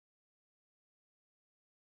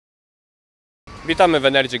Witamy w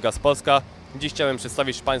Energy Gaz Polska. Dziś chciałem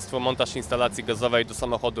przedstawić Państwu montaż instalacji gazowej do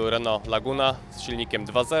samochodu Renault Laguna z silnikiem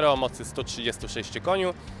 2.0 o mocy 136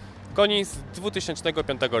 koni z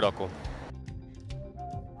 2005 roku.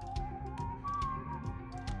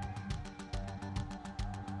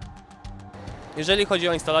 Jeżeli chodzi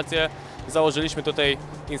o instalację, założyliśmy tutaj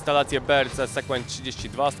instalację BRC SQ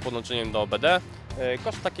 32 z podłączeniem do OBD.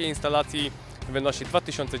 Koszt takiej instalacji wynosi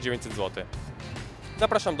 2900 zł.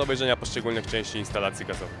 Zapraszam do obejrzenia poszczególnych części instalacji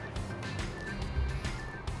gazowej.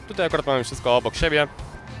 Tutaj akurat mamy wszystko obok siebie.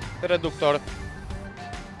 Reduktor.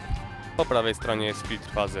 Po prawej stronie jest filtr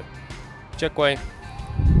fazy ciekłej.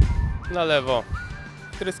 Na lewo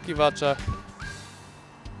tryskiwacze.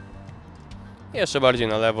 I jeszcze bardziej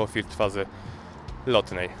na lewo filtr fazy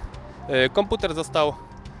lotnej. Komputer został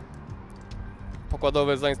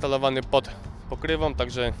pokładowy zainstalowany pod pokrywą,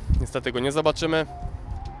 także niestety go nie zobaczymy.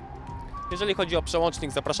 Jeżeli chodzi o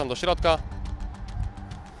przełącznik, zapraszam do środka.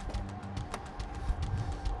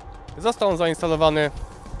 Został on zainstalowany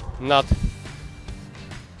nad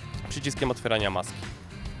przyciskiem otwierania maski.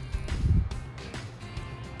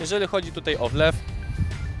 Jeżeli chodzi tutaj o wlew,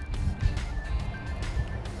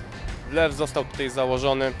 został tutaj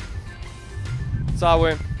założony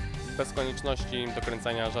cały, bez konieczności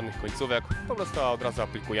dokręcania żadnych końcówek. Po prostu od razu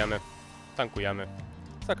aplikujemy, tankujemy,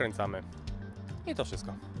 zakręcamy i to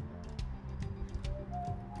wszystko.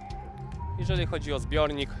 Jeżeli chodzi o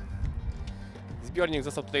zbiornik,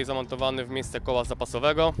 został tutaj zamontowany w miejsce koła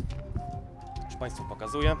zapasowego. Już Państwu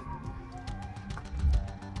pokazuję.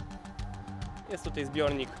 Jest tutaj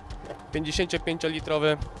zbiornik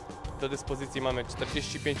 55-litrowy. Do dyspozycji mamy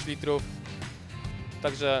 45 litrów.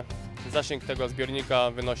 Także zasięg tego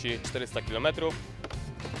zbiornika wynosi 400 km.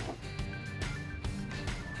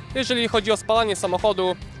 Jeżeli chodzi o spalanie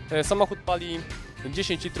samochodu, samochód pali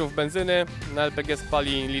 10 litrów benzyny, na LPG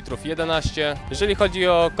spali litrów 11. Jeżeli chodzi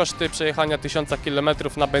o koszty przejechania 1000 km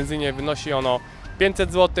na benzynie, wynosi ono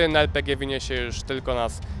 500 zł, na LPG wyniesie już tylko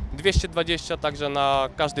nas 220, także na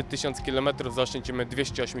każdy 1000 km zaoszczędzimy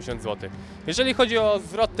 280 zł. Jeżeli chodzi o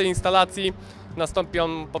zwrot tej instalacji, nastąpi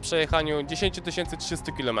on po przejechaniu 10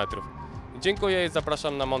 300 km. Dziękuję i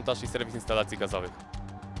zapraszam na montaż i serwis instalacji gazowych.